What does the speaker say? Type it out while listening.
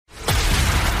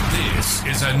This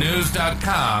is a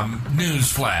News.com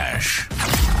news flash.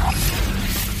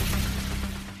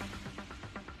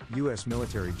 U.S.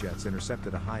 military jets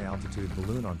intercepted a high-altitude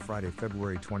balloon on Friday,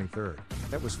 February 23rd,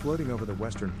 that was floating over the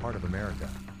western part of America,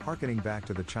 harkening back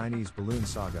to the Chinese balloon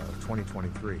saga of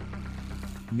 2023.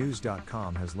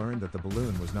 News.com has learned that the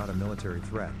balloon was not a military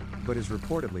threat, but is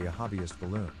reportedly a hobbyist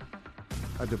balloon.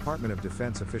 A Department of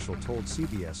Defense official told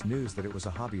CBS News that it was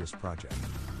a hobbyist project.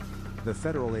 The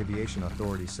Federal Aviation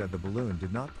Authority said the balloon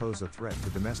did not pose a threat to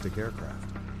domestic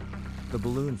aircraft. The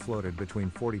balloon floated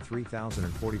between 43,000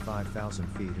 and 45,000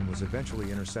 feet and was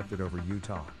eventually intercepted over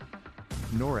Utah.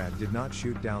 NORAD did not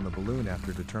shoot down the balloon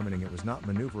after determining it was not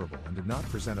maneuverable and did not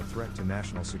present a threat to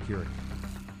national security.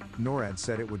 NORAD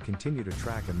said it would continue to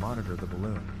track and monitor the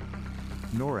balloon.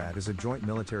 NORAD is a joint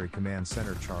military command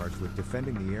center charged with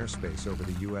defending the airspace over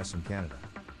the U.S. and Canada.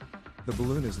 The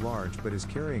balloon is large but is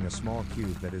carrying a small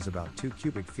cube that is about 2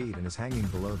 cubic feet and is hanging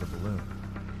below the balloon.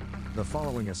 The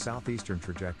following a southeastern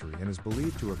trajectory and is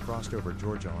believed to have crossed over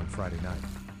Georgia on Friday night.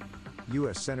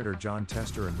 U.S. Senator Jon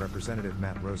Tester and Representative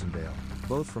Matt Rosendale,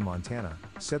 both from Montana,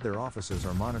 said their offices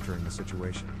are monitoring the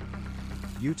situation.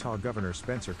 Utah Governor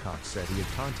Spencer Cox said he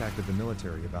had contacted the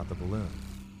military about the balloon.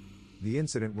 The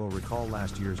incident will recall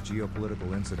last year's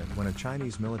geopolitical incident when a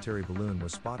Chinese military balloon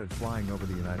was spotted flying over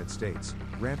the United States,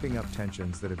 ramping up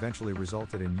tensions that eventually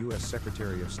resulted in U.S.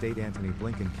 Secretary of State Antony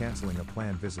Blinken canceling a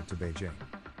planned visit to Beijing.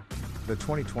 The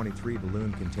 2023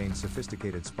 balloon contained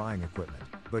sophisticated spying equipment,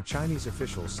 but Chinese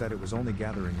officials said it was only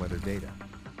gathering weather data.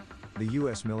 The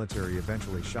U.S. military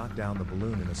eventually shot down the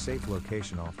balloon in a safe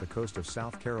location off the coast of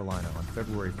South Carolina on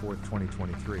February 4,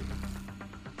 2023.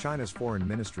 China's foreign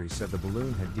ministry said the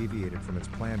balloon had deviated from its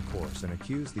planned course and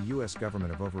accused the U.S.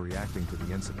 government of overreacting to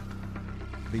the incident.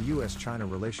 The U.S.-China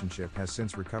relationship has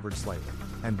since recovered slightly,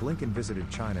 and Blinken visited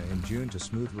China in June to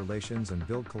smooth relations and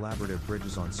build collaborative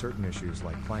bridges on certain issues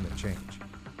like climate change.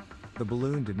 The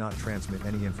balloon did not transmit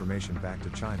any information back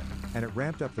to China, and it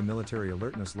ramped up the military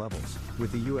alertness levels,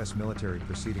 with the U.S. military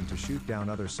proceeding to shoot down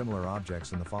other similar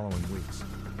objects in the following weeks.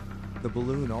 The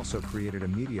balloon also created a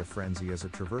media frenzy as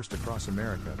it traversed across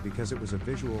America because it was a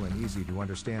visual and easy to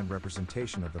understand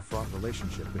representation of the fraught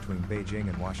relationship between Beijing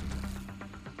and Washington.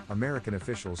 American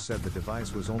officials said the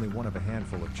device was only one of a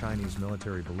handful of Chinese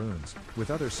military balloons,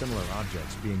 with other similar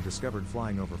objects being discovered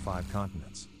flying over 5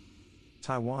 continents.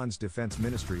 Taiwan's defense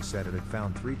ministry said it had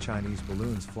found 3 Chinese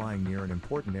balloons flying near an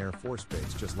important Air Force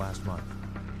base just last month.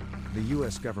 The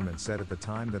U.S. government said at the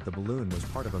time that the balloon was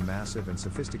part of a massive and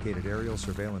sophisticated aerial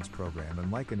surveillance program and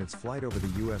likened its flight over the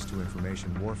U.S. to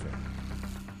information warfare.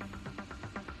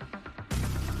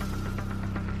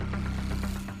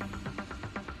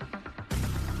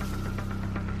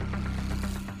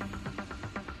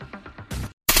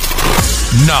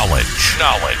 Knowledge.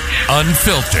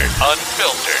 Unfiltered.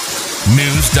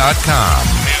 News.com.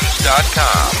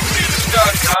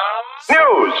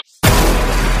 News.